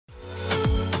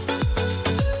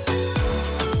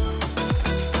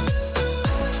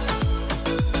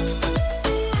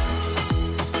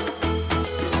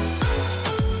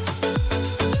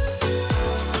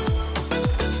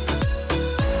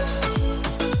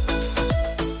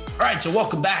right, so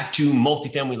welcome back to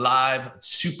Multifamily Live.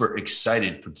 Super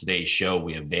excited for today's show.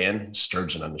 We have Van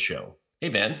Sturgeon on the show. Hey,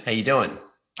 Van, how you doing?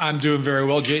 I'm doing very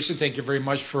well, Jason. Thank you very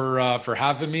much for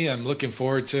having me. I'm looking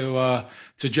forward to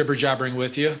jibber jabbering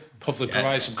with you. Hopefully,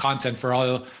 provide some content for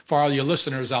all your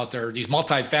listeners out there. These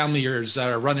multifamiliers that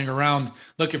are running around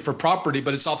looking for property,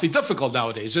 but it's awfully difficult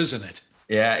nowadays, isn't it?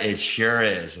 Yeah, it sure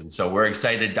is. And so we're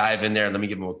excited to dive in there. Let me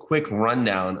give them a quick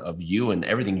rundown of you and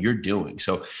everything you're doing.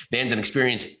 So Van's an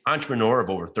experienced entrepreneur of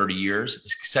over 30 years,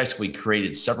 successfully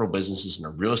created several businesses in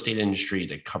the real estate industry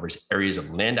that covers areas of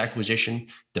land acquisition,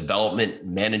 development,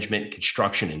 management,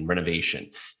 construction, and renovation.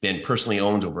 Van personally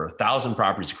owns over 1,000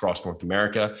 properties across North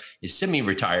America, is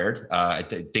semi-retired. I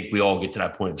think we all get to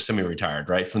that point of semi-retired,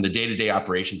 right? From the day-to-day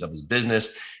operations of his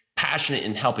business, passionate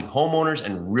in helping homeowners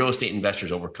and real estate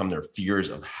investors overcome their fears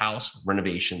of house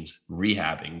renovations,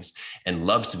 rehabbings, and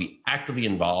loves to be actively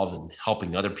involved in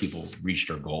helping other people reach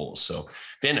their goals. So,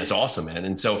 Van, that's awesome, man.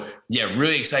 And so, yeah,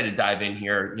 really excited to dive in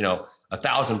here.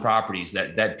 1,000 properties,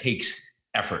 that takes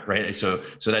effort, right? So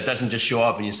that doesn't just show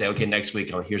up and you say, okay, next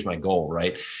week, here's my goal,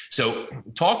 right? So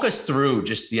talk us through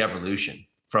just the evolution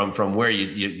from where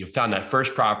you found that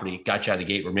first property, got you out of the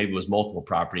gate, or maybe it was multiple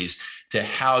properties, to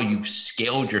how you've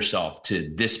scaled yourself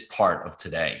to this part of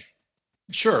today.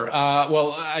 Sure.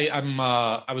 Well,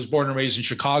 I was born and raised in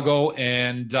Chicago,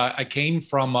 and I came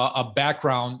from a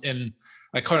background, and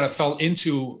I kind of fell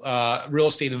into real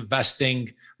estate investing,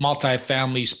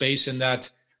 multifamily space, in that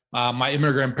my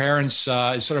immigrant parents,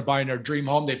 instead of buying their dream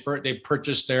home, they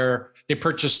purchased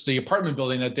the apartment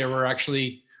building that they were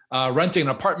actually renting an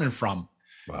apartment from.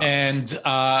 Wow. And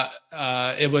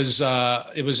it was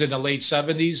in the late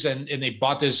 70s, and they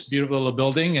bought this beautiful little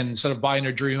building. And instead of buying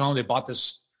their dream home, they bought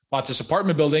this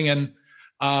apartment building. And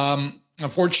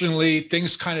unfortunately,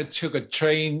 things kind of took a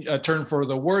turn for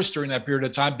the worse during that period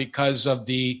of time because of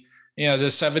the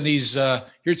 70s.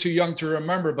 You're too young to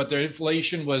remember, but the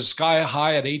inflation was sky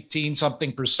high at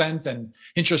 18-something%, and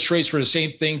interest rates were the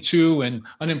same thing too, and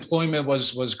unemployment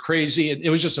was crazy. It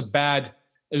was just a bad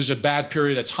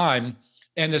period of time.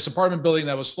 And this apartment building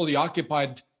that was fully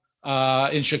occupied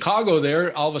in Chicago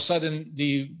there, all of a sudden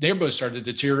the neighborhood started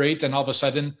to deteriorate. And all of a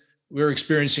sudden we were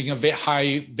experiencing a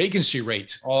high vacancy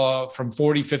rate from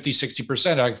 40, 50,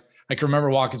 60%. I can remember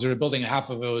walking through the building, half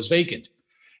of it was vacant.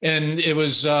 And it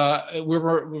was, we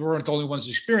weren't the only ones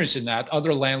experiencing that.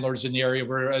 Other landlords in the area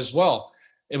were as well.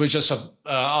 It was just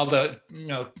all the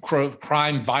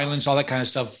crime, violence, all that kind of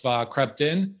stuff crept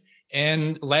in.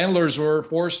 And landlords were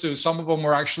forced to, some of them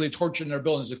were actually torching their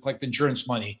buildings to collect insurance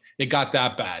money. It got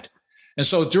that bad. And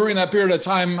so during that period of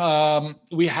time,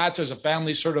 we had to, as a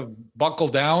family, sort of buckle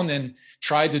down and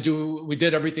we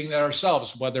did everything that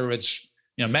ourselves, whether it's,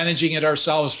 managing it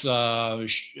ourselves,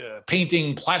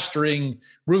 painting, plastering,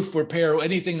 roof repair,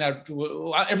 everything that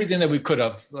we could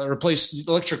have, replaced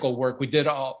electrical work. We did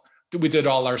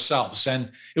all ourselves. And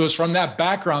it was from that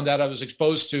background that I was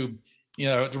exposed to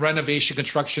the renovation,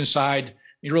 construction side,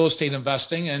 real estate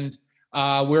investing. And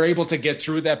we were able to get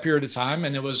through that period of time.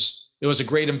 And it was a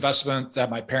great investment that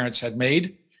my parents had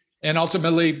made. And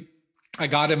ultimately, I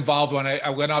got involved when I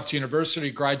went off to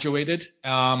university, graduated.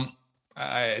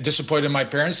 I disappointed my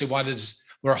parents. They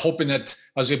were hoping that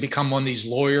I was going to become one of these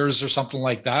lawyers or something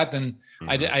like that. And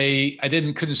I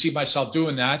couldn't see myself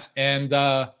doing that. And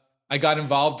I got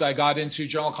involved. I got into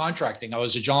general contracting. I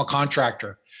was a general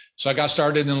contractor. So I got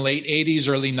started in the late 80s,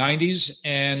 early 90s.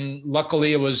 And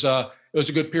luckily it was a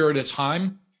good period of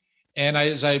time. And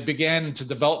as I began to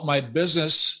develop my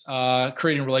business,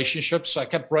 creating relationships, I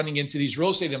kept running into these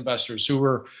real estate investors who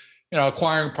were,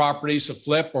 acquiring properties to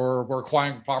flip, or were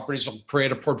acquiring properties to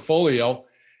create a portfolio.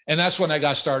 And that's when I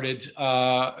got started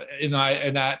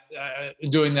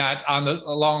doing that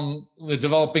along with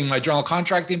developing my general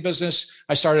contracting business.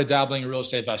 I started dabbling in real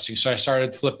estate investing. So I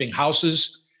started flipping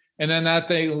houses, and then that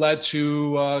thing led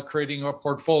to creating a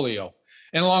portfolio.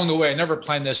 And along the way, I never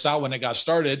planned this out when I got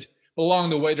started. But along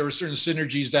the way, there were certain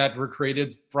synergies that were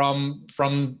created from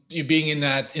being in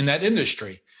that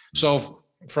industry. So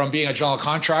from being a general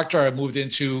contractor, I moved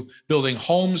into building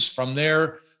homes. From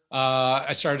there,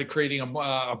 I started creating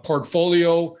a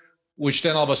portfolio, which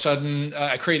then all of a sudden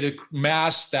I created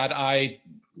mass that I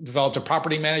developed a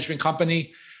property management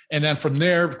company. And then from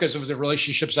there, because of the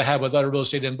relationships I had with other real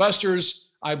estate investors,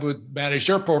 I would manage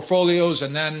their portfolios.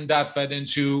 And then that fed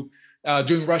into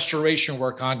doing restoration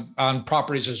work on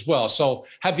properties as well. So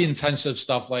heavy intensive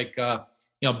stuff like,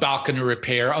 balcony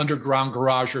repair, underground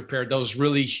garage repair, those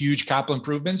really huge capital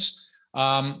improvements.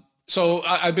 So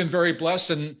I've been very blessed,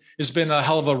 and it's been a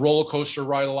hell of a roller coaster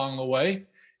ride along the way.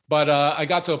 But I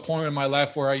got to a point in my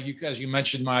life where, as you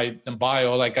mentioned my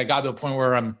bio, I got to a point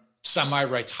where I'm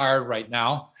semi-retired right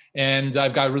now, and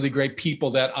I've got really great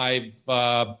people that I've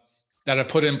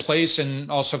put in place, and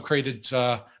also created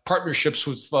partnerships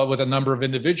with a number of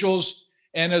individuals.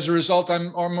 And as a result,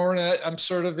 I'm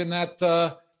sort of in that,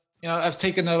 I've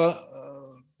taken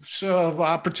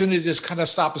opportunity to just kind of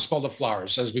stop and smell the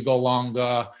flowers as we go along,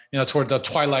 toward the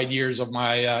twilight years of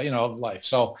my, of life.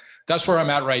 So that's where I'm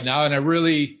at right now. And I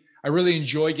really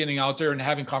enjoy getting out there and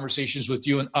having conversations with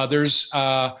you and others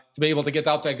to be able to get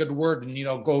out that good word and,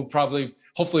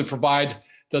 hopefully provide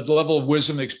the level of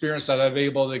wisdom and experience that I've been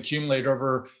able to accumulate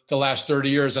over the last 30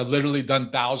 years. I've literally done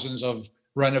thousands of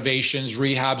renovations,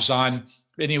 rehabs on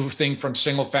anything from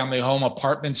single family home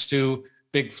apartments to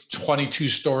big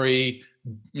 22-story,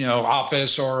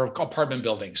 office or apartment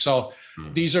buildings. So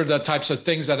these are the types of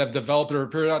things that have developed over a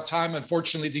period of time.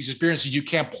 Unfortunately, these experiences you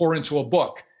can't pour into a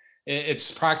book.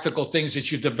 It's practical things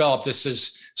that you've developed. This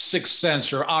is sixth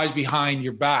sense, your eyes behind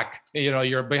your back,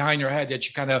 you're behind your head, that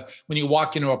you kind of, when you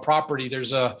walk into a property,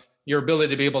 there's your ability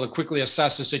to be able to quickly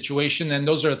assess the situation. And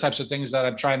those are the types of things that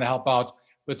I'm trying to help out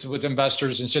with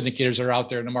investors and syndicators that are out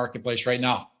there in the marketplace right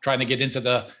now, trying to get into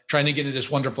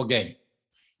this wonderful game.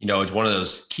 It's one of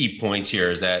those key points here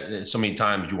is that so many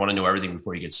times you want to know everything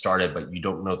before you get started, but you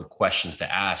don't know the questions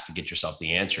to ask to get yourself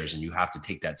the answers. And you have to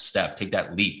take that step, take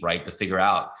that leap, right, to figure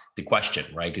out the question,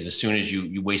 right? Because as soon as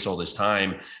you waste all this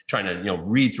time trying to,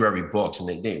 read through every book,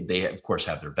 and they of course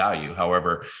have their value.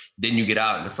 However, then you get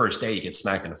out and the first day you get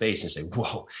smacked in the face and say,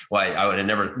 whoa, well, I would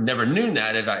have never known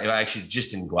that if I actually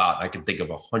just didn't go out. I can think of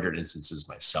 100 instances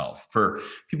myself for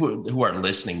people who are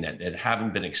listening that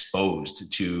haven't been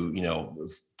exposed to,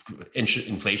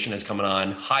 inflation is coming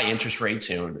on, high interest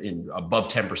rates, in above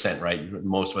 10%, right?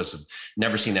 Most of us have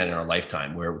never seen that in our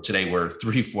lifetime, where today we're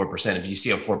 3-4%. If you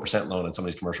see a 4% loan on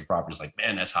somebody's commercial property, it's like,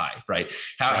 man, that's high, right?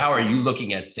 How are you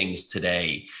looking at things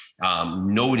today,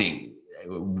 noting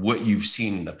what you've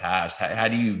seen in the past? How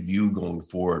do you view going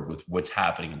forward with what's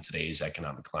happening in today's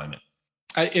economic climate?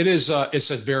 It's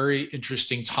a very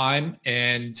interesting time,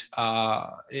 and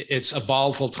it's a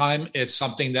volatile time. It's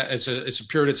something that it's a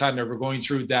period of time that we're going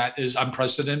through that is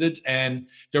unprecedented, and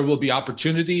there will be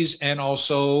opportunities and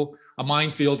also a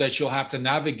minefield that you'll have to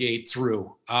navigate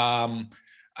through.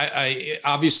 I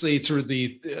obviously, through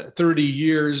the 30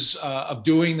 years of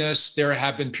doing this, there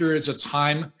have been periods of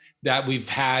time that we've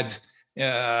had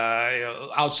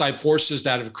outside forces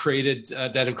that have created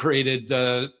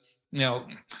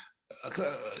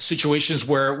situations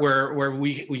where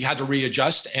we had to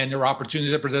readjust, and there were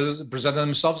opportunities that presented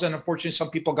themselves. And unfortunately,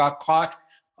 some people got caught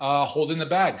holding the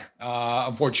bag,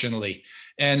 unfortunately.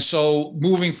 And so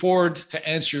moving forward, to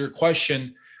answer your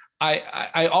question,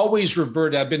 I always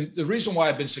revert. The reason why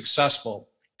I've been successful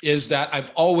is that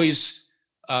I've always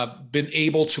been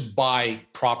able to buy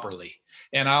properly.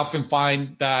 And I often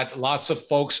find that lots of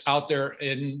folks out there,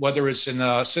 whether it's in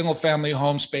a single family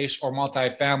home space or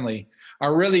multifamily,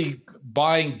 are really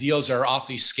buying deals that are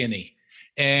awfully skinny.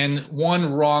 And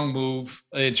one wrong move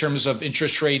in terms of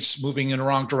interest rates moving in the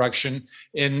wrong direction,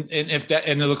 and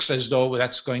it looks as though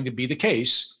that's going to be the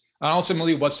case.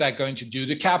 Ultimately, what's that going to do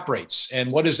to cap rates?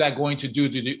 And what is that going to do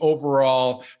to the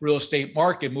overall real estate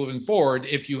market moving forward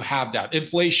if you have that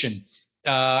inflation?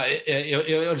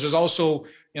 There's also,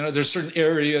 there's certain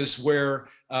areas where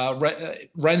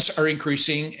rents are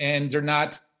increasing, and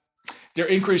they're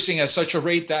increasing at such a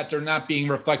rate that they're not being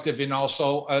reflective in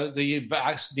also the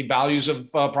values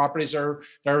of properties that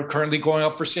are currently going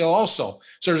up for sale also.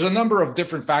 So there's a number of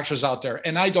different factors out there.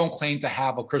 And I don't claim to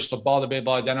have a crystal ball to be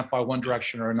able to identify one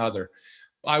direction or another.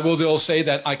 I will say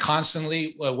that I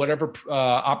constantly, whatever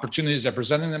opportunities are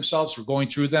presenting themselves, we're going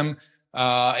through them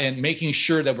and making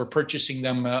sure that we're purchasing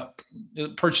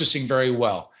very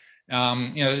well.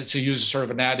 To use sort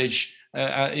of an adage,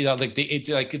 like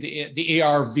the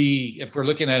ARV, if we're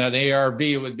looking at an ARV,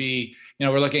 it would be,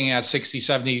 we're looking at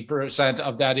 60-70%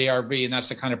 of that ARV, and that's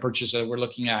the kind of purchase that we're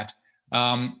looking at.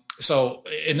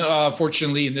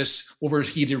 Fortunately, in this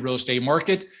overheated real estate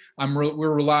market,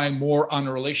 we're relying more on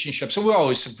the relationships. So we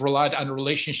always have relied on the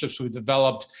relationships we've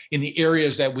developed in the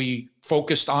areas that we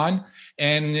focused on.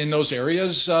 And in those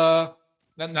areas, not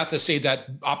to say that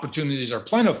opportunities are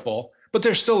plentiful, but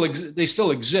they still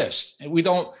exist. And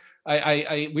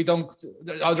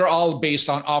they're all based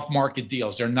on off-market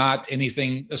deals. They're not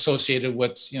anything associated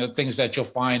with, things that you'll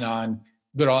find on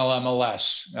good old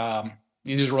MLS.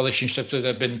 These are relationships that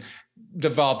have been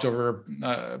developed over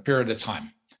a period of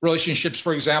time. Relationships,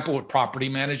 for example, with property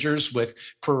managers,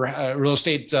 with real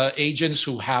estate agents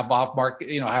who have off-market,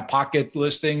 have pocket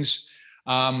listings.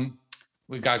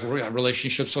 We've got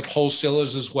relationships with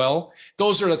wholesalers as well.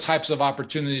 Those are the types of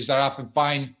opportunities that I often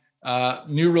find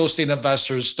new real estate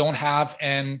investors don't have,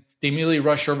 and they immediately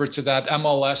rush over to that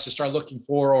MLS to start looking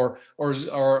for, or what's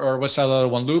that other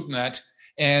one, LoopNet,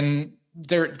 and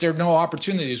there are no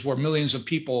opportunities where millions of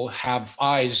people have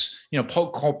eyes,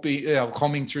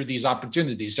 combing through these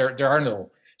opportunities. There are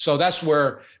no. So that's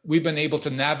where we've been able to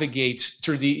navigate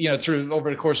through through over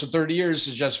the course of 30 years,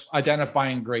 is just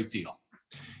identifying a great deal.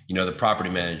 The property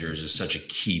managers is such a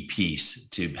key piece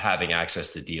to having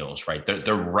access to deals, right?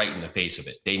 They're right in the face of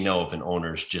it. They know if an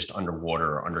owner's just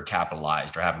underwater or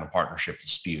undercapitalized or having a partnership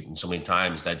dispute. And so many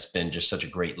times that's been just such a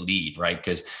great lead, right?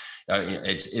 Because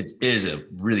it is a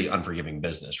really unforgiving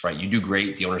business, right? You do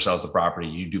great, the owner sells the property.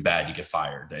 You do bad, you get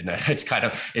fired. And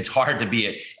it's hard to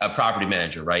be a property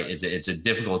manager, right? It's a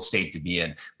difficult state to be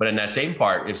in. But in that same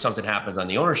part, if something happens on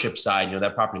the ownership side,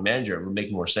 that property manager, it would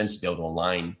make more sense to be able to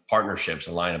align partnerships,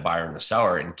 align a buyer and a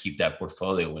seller, and keep that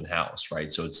portfolio in house,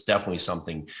 right? So it's definitely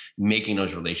something, making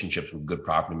those relationships with good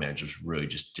property managers really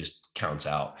just counts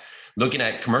out. Looking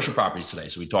at commercial properties today,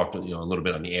 so we talked a little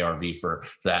bit on the ARV for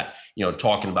that,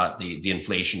 talking about the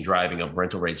inflation driving up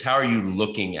rental rates. How are you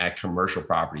looking at commercial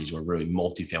properties or really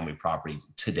multifamily properties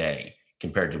today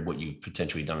compared to what you've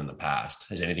potentially done in the past?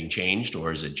 Has anything changed,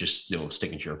 or is it just still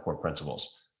sticking to your core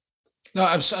principles? No,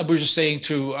 we're just saying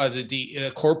to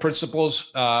the core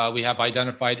principles. We have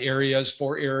identified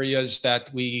four areas that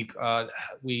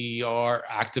we are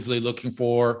actively looking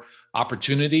for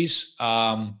opportunities.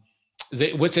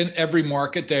 Within every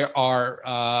market, there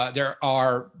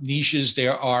are niches,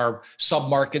 there are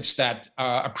submarkets that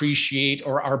appreciate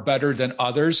or are better than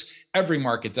others. Every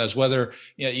market does. Whether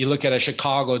you look at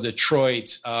Chicago,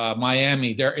 Detroit,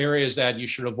 Miami, there are areas that you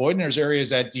should avoid, and there's areas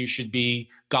that you should be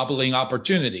gobbling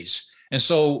opportunities. And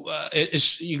so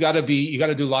you got to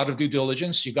do a lot of due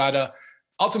diligence.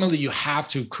 Ultimately, you have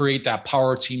to create that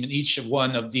power team in each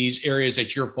one of these areas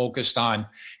that you're focused on.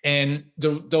 And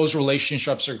those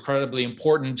relationships are incredibly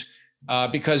important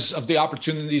because of the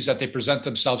opportunities that they present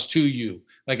themselves to you.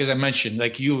 Like, as I mentioned,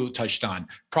 like you touched on,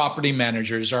 property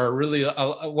managers are really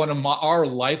one of our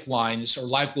lifelines or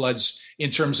lifebloods in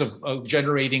terms of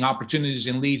generating opportunities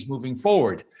and leads moving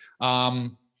forward.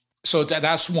 So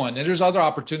that's one. And there's other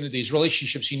opportunities,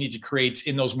 relationships you need to create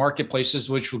in those marketplaces,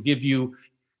 which it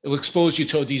will expose you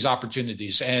to these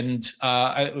opportunities. And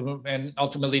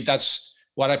ultimately, that's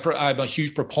what I'm a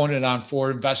huge proponent on for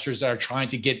investors that are trying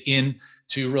to get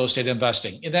into real estate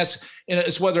investing. And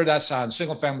it's whether that's on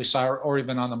single family side or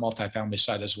even on the multifamily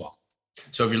side as well.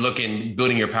 So if you're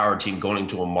building your power team, going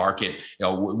into a market,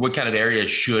 what kind of areas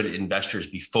should investors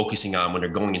be focusing on when they're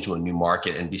going into a new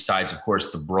market? And besides, of course,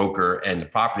 the broker and the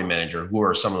property manager, who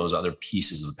are some of those other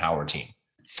pieces of the power team?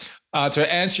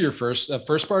 To answer the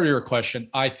first part of your question,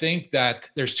 I think that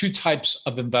there's two types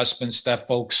of investments that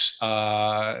folks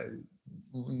ultimately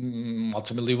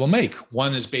will make.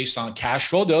 One is based on cash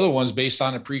flow. The other one is based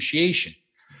on appreciation.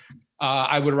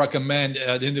 I would recommend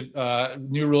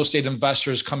new real estate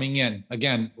investors coming in,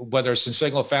 again, whether it's in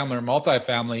single family or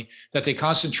multifamily, that they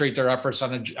concentrate their efforts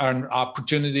on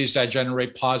opportunities that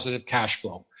generate positive cash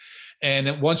flow.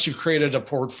 And once you've created a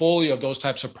portfolio of those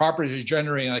types of properties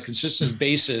generating on a consistent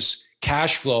basis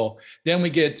cash flow, then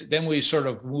we sort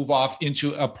of move off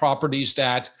into properties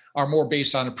that are more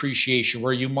based on appreciation,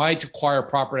 where you might acquire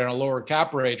property on a lower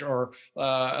cap rate or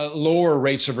lower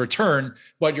rates of return,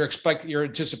 but your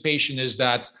anticipation is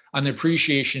that on the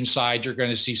appreciation side, you're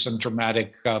going to see some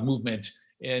dramatic movement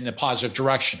in a positive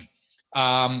direction.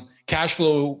 Cash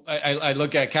flow, I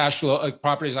look at cash flow,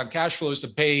 properties on cash flows to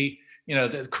pay,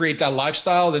 to create that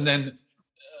lifestyle. And then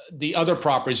the other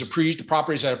properties, the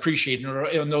properties that appreciate, or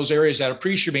in those areas that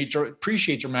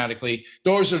appreciate dramatically,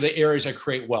 those are the areas that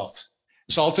create wealth.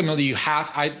 So ultimately,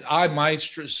 my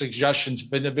suggestion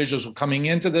to individuals coming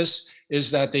into this is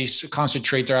that they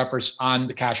concentrate their efforts on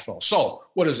the cash flow. So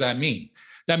what does that mean?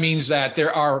 That means that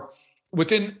there are,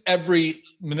 within every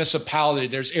municipality,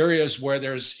 there's areas where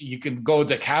you can go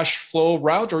the cash flow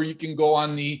route, or you can go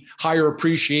on the higher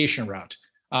appreciation route.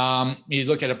 You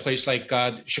look at a place like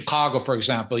Chicago, for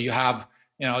example, you have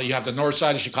the north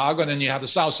side of Chicago, and then you have the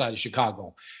south side of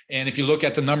Chicago. And if you look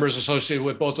at the numbers associated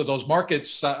with both of those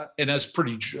markets, and that's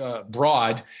pretty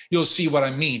broad, you'll see what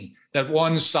I mean. That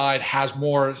one side has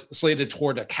more slated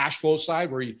toward the cash flow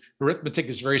side, where the arithmetic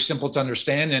is very simple to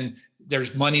understand, and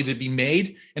there's money to be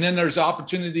made. And then there's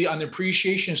opportunity on the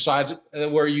appreciation side,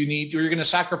 where you're going to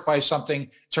sacrifice something in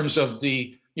terms of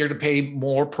you're going to pay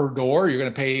more per door. You're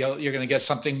going to get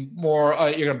something more.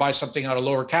 You're going to buy something at a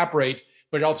lower cap rate,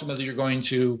 but ultimately you're going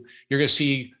to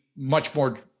see much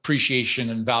more appreciation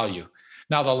and value.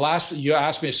 Now, you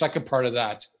asked me a second part of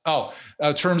that.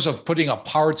 In terms of putting a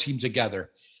power team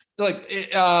together,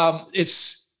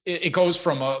 it's it goes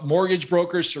from mortgage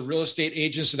brokers to real estate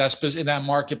agents that's in that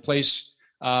marketplace,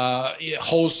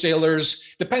 wholesalers.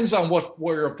 Depends on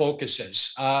where your focus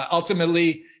is.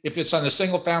 Ultimately, if it's on the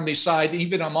single family side,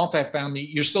 even on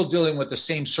multifamily, you're still dealing with the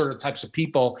same sort of types of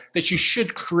people that you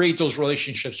should create those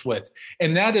relationships with.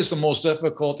 And that is the most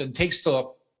difficult and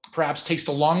perhaps takes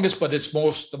the longest, but it's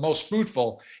the most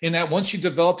fruitful, in that once you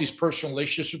develop these personal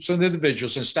relationships with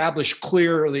individuals and establish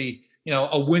clearly,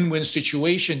 a win-win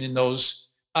situation in those,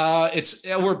 it's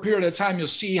over a period of time, you'll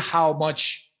see how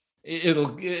much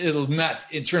it'll net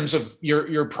in terms of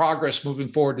your progress moving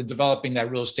forward in developing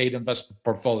that real estate investment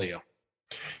portfolio.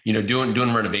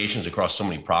 Doing renovations across so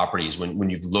many properties, when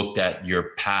you've looked at your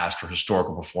past or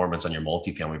historical performance on your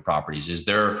multifamily properties, is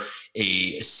there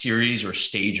a series or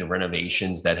stage of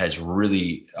renovations that has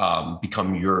really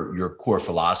become your core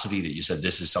philosophy that you said,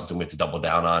 this is something we have to double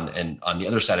down on? And on the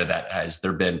other side of that, has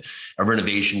there been a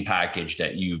renovation package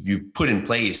that you've put in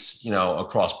place,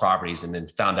 across properties, and then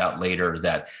found out later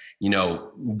that,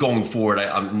 going forward,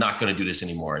 I'm not going to do this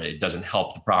anymore. It doesn't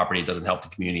help the property. It doesn't help the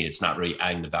community. It's not really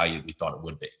adding the value we thought it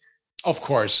would be. Of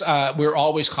course, we're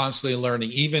always constantly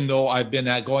learning. Even though I've been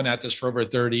going at this for over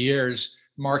 30 years,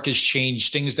 markets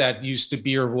change. Things that used to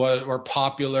be or were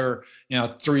popular,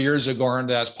 3 years ago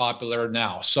aren't as popular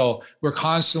now. So we're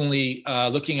constantly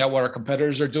looking at what our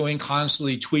competitors are doing,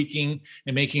 constantly tweaking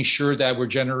and making sure that we're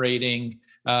generating,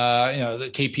 the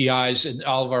KPIs in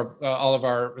all of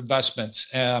our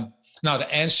investments. Now,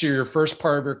 to answer your first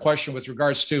part of your question with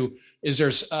regards to, is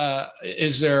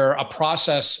there a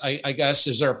process? I guess,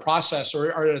 is there a process,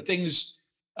 or are there things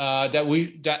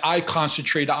that I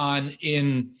concentrate on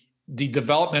in the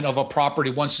development of a property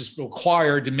once it's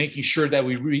acquired, and making sure that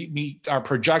we meet our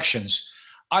projections?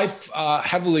 I've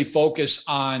heavily focused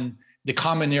on the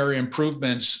common area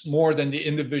improvements more than the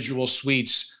individual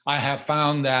suites. I have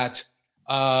found that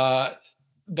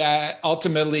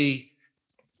ultimately,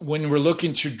 when we're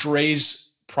looking to raise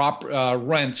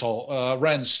rents,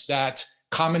 that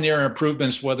common area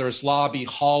improvements, whether it's lobby,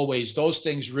 hallways, those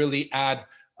things really add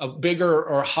a bigger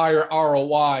or higher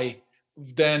ROI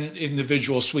than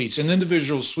individual suites. And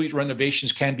individual suite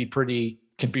renovations can be pretty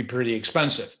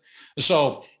expensive.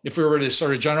 So if we were to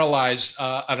sort of generalize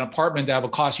an apartment that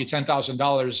would cost you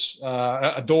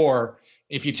 $10,000 a door,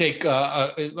 if you take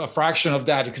a fraction of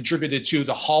that and contribute it to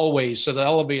the hallways, to the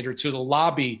elevator, to the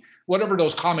lobby, whatever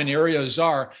those common areas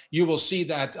are, you will see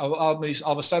that all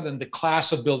of a sudden the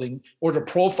class of building or the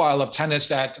profile of tenants,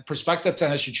 that prospective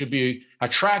tenants you should be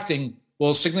attracting,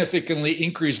 will significantly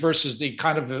increase versus the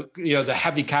kind of the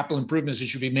heavy capital improvements you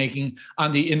should be making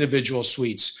on the individual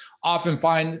suites.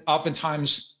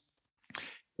 Oftentimes,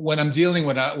 when I'm dealing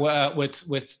with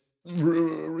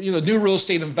new real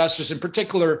estate investors in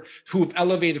particular who've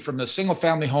elevated from the single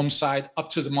family home side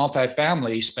up to the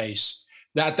multifamily space,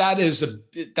 that is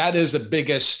the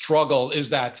biggest struggle, is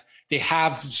that they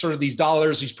have sort of these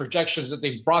dollars, these projections that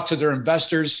they've brought to their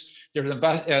investors.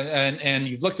 And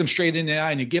you've looked them straight in the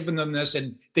eye and you've given them this,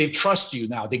 and they trust you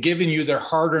now. They're giving you their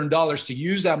hard-earned dollars to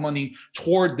use that money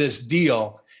toward this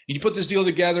deal. And you put this deal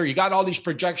together, you got all these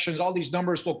projections, all these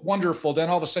numbers look wonderful. Then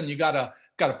all of a sudden you got to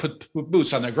put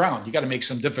boots on the ground. You got to make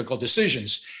some difficult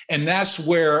decisions. And that's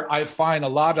where I find a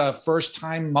lot of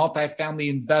first-time multifamily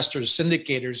investors,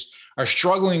 syndicators, are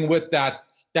struggling with that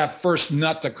first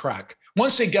nut to crack.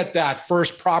 Once they get that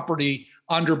first property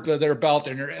under their belt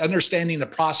and are understanding the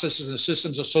processes and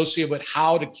systems associated with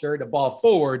how to carry the ball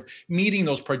forward, meeting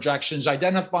those projections,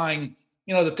 identifying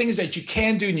the things that you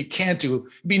can do and you can't do.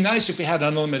 It'd be nice if we had an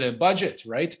unlimited budget,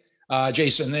 right,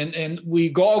 Jason? And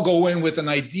we all go in with an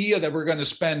idea that we're going to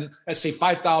spend, let's say,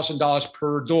 $5,000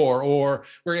 per door, or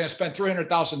we're going to spend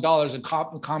 $300,000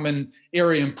 in common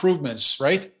area improvements,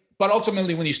 right? But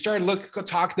ultimately, when you start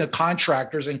talking to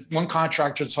contractors, and one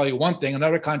contractor will tell you one thing,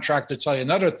 another contractor will tell you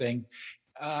another thing,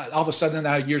 all of a sudden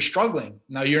now you're struggling.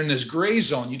 Now you're in this gray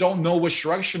zone. You don't know which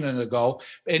direction to go.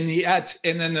 And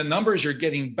then the numbers you're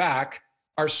getting back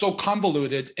are so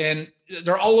convoluted and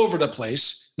they're all over the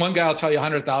place. One guy will tell you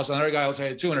 100,000, another guy will tell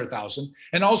you 200,000.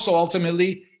 And also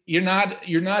ultimately, you're not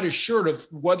assured of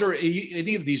whether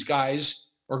any of these guys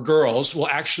or girls will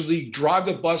actually drive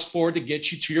the bus forward to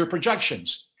get you to your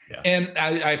projections. Yeah. And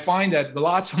I find that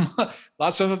lots of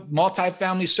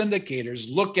multifamily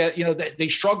syndicators look at, they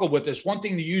struggle with this. One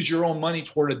thing to use your own money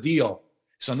toward a deal.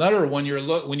 It's another when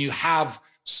you have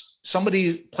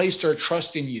somebody placed their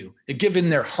trust in you, given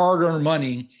their hard-earned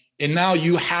money, and now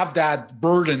you have that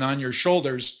burden on your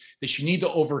shoulders that you need to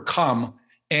overcome,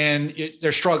 and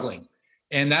they're struggling.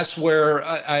 And that's where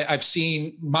I've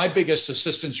seen my biggest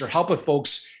assistance or help with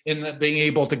folks in being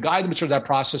able to guide them through that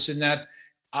process, in that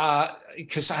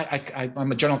Because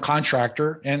I'm a general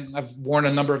contractor and I've worn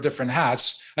a number of different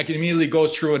hats. I can immediately go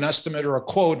through an estimate or a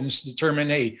quote and determine,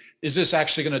 hey, is this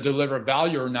actually going to deliver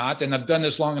value or not? And I've done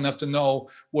this long enough to know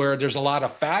where there's a lot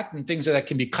of fat and things that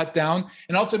can be cut down,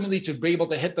 and ultimately to be able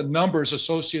to hit the numbers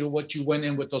associated with what you went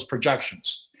in with those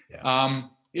projections. Yeah.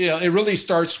 It really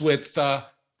starts with.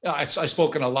 I've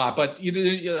spoken a lot, but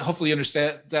you hopefully you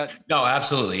understand that. No,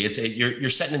 absolutely. You're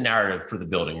setting a narrative for the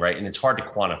building, right? And it's hard to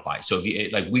quantify. So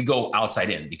we go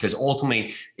outside in, because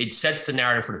ultimately it sets the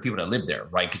narrative for the people that live there,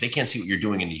 right? Because they can't see what you're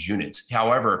doing in these units.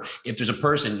 However, if there's a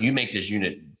person, you make this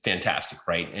unit fantastic,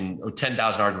 right? And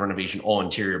 $10,000 of renovation, all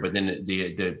interior, but then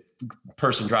the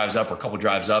person drives up or a couple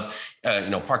drives up,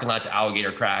 parking lot's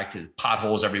alligator cracked,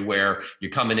 potholes everywhere. You're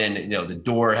coming in, the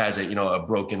door has a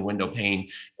broken window pane,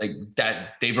 like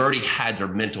that. They've already had their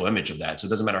mental image of that. So it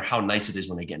doesn't matter how nice it is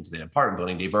when they get into the apartment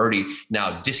building, they've already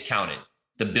now discounted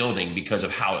the building because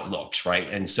of how it looks, right?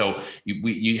 And so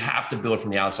you have to build from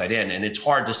the outside in. And it's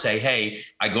hard to say, hey,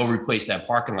 I go replace that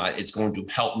parking lot, it's going to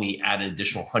help me add an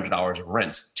additional $100 of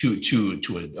rent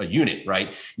to a unit,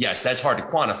 right? Yes, that's hard to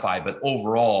quantify, but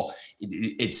overall,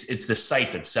 it's the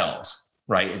site that sells,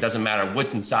 right? It doesn't matter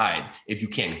what's inside if you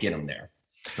can't get them there.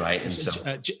 Right. And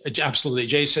so absolutely,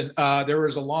 Jason, there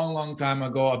was a long time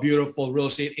ago, a beautiful real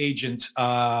estate agent,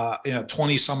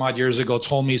 20 some odd years ago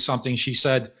told me something. She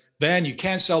said, Van, you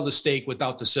can't sell the steak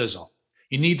without the sizzle.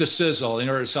 You need the sizzle in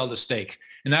order to sell the steak.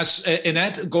 And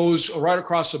that goes right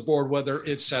across the board, whether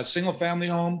it's a single family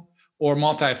home or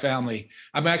multifamily.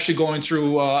 I'm actually going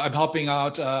through, I'm helping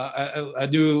out a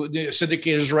new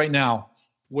syndicators right now,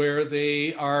 where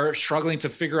they are struggling to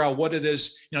figure out what it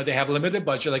is. They have limited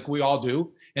budget like we all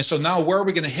do. And so now where are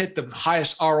we going to hit the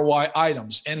highest ROI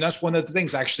items? And that's one of the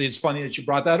things, actually, it's funny that you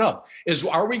brought that up, is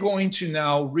are we going to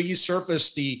now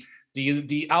resurface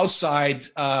the outside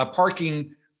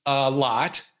parking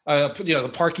lot,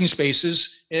 the parking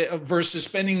spaces versus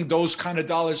spending those kind of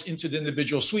dollars into the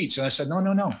individual suites? And I said,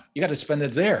 no, you got to spend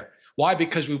it there. Why?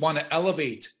 Because we want to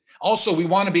elevate. Also, we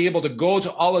want to be able to go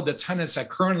to all of the tenants that are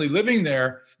currently living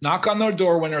there, knock on their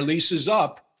door when their lease is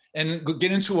up, and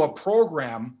get into a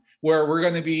program where we're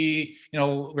going to be,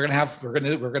 we're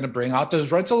going to bring out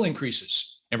those rental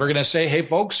increases, and we're going to say, hey,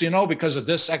 folks, because of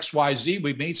this XYZ,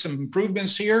 we made some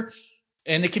improvements here,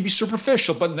 and it can be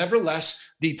superficial, but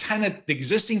nevertheless, the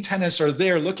existing tenants are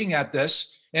there looking at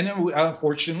this, and then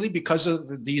unfortunately, because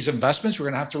of these investments, we're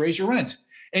going to have to raise your rent.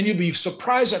 And you'd be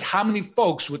surprised at how many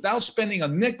folks, without spending a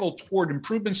nickel toward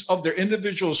improvements of their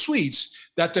individual suites,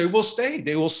 that they will stay.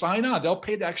 They will sign on. They'll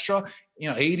pay the extra,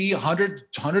 $80, $100,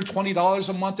 $120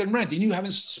 a month in rent, and you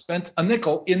haven't spent a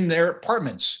nickel in their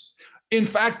apartments. In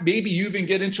fact, maybe you even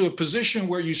get into a position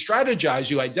where you strategize,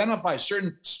 you identify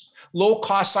certain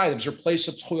low-cost items, replace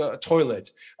a toilet,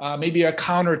 maybe a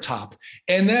countertop,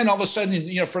 and then all of a sudden,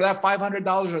 for that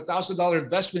 $500 or $1,000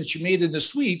 investment you made in the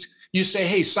suite, you say,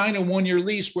 hey, sign a 1-year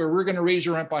lease where we're going to raise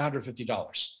your rent by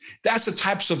 $150. That's the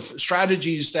types of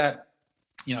strategies that,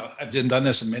 I've done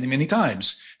this many, many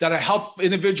times, that I help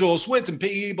individuals with, and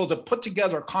being able to put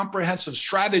together a comprehensive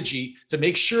strategy to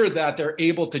make sure that they're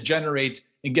able to generate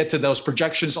and get to those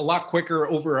projections a lot quicker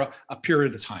over a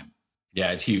period of time.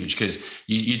 Yeah, it's huge, because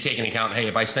you take into account, hey,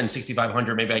 if I spend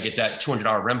 $6,500, maybe I get that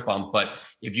 $200 rent bump. But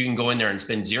if you can go in there and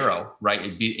spend zero, right,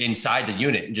 it'd be inside the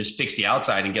unit and just fix the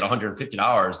outside and get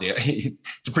 $150,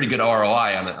 it's a pretty good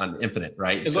ROI on Infinite,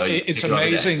 right? So it's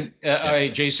amazing,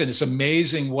 Jason. It's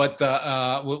amazing what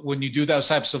when you do those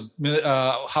types of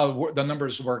how the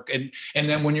numbers work, and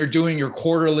then when you're doing your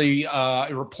quarterly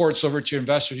reports over to your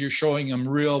investors, you're showing them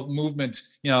real movement,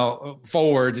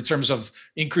 forward in terms of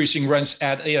increasing rents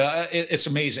at. It's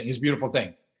amazing. It's a beautiful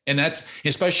thing. And that's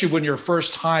especially when you're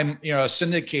first time, a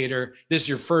syndicator, this is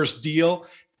your first deal.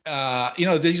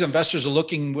 These investors are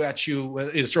looking at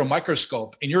you through a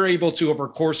microscope, and you're able to, over a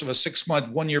course of a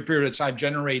 6-month, 1-year period of time,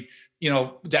 generate,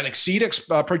 that exceed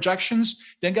projections.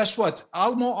 Then guess what?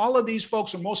 All of these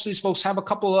folks, or most of these folks, have a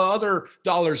couple of other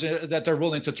dollars that they're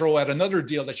willing to throw at another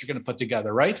deal that you're going to put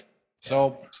together, right?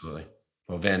 So absolutely.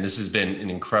 Well, Van, this has been an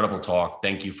incredible talk.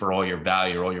 Thank you for all your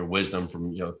value, all your wisdom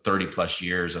from 30 plus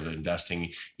years of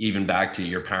investing, even back to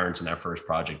your parents and that first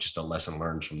project, just a lesson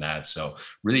learned from that. So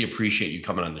really appreciate you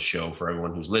coming on the show. For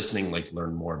everyone who's listening, like to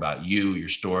learn more about you, your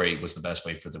story, what's the best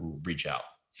way for them to reach out?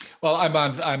 Well, I'm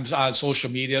on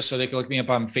social media, so they can look me up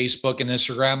on Facebook and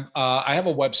Instagram. I have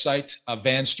a website,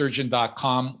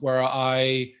 vansturgeon.com, where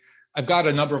I've got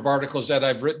a number of articles that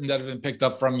I've written that have been picked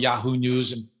up from Yahoo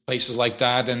News and places like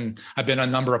that. And I've been on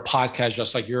a number of podcasts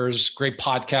just like yours, great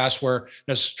podcasts where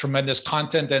there's tremendous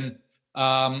content. And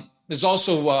There's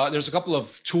also there's a couple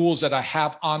of tools that I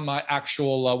have on my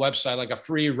actual website, like a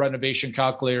free renovation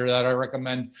calculator that I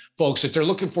recommend folks if they're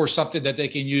looking for something that they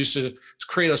can use to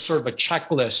create a sort of a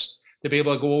checklist to be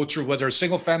able to go through whether a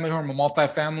single family home or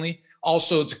multifamily.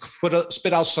 Also to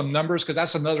spit out some numbers, because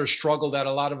that's another struggle that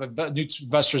a lot of new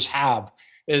investors have,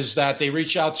 is that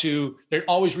they're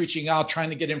always reaching out, trying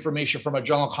to get information from a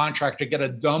general contractor, get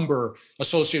a number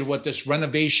associated with this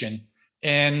renovation.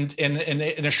 And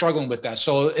they're struggling with that.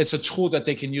 So it's a tool that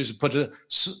they can use to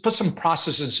put some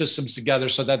processes and systems together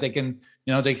so that they can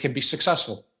be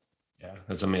successful. Yeah,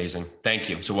 that's amazing. Thank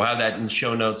you. So we'll have that in the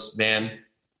show notes. Van,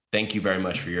 thank you very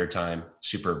much for your time.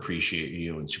 Super appreciate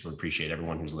you and super appreciate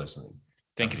everyone who's listening.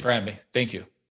 Thank you for having me. Thank you.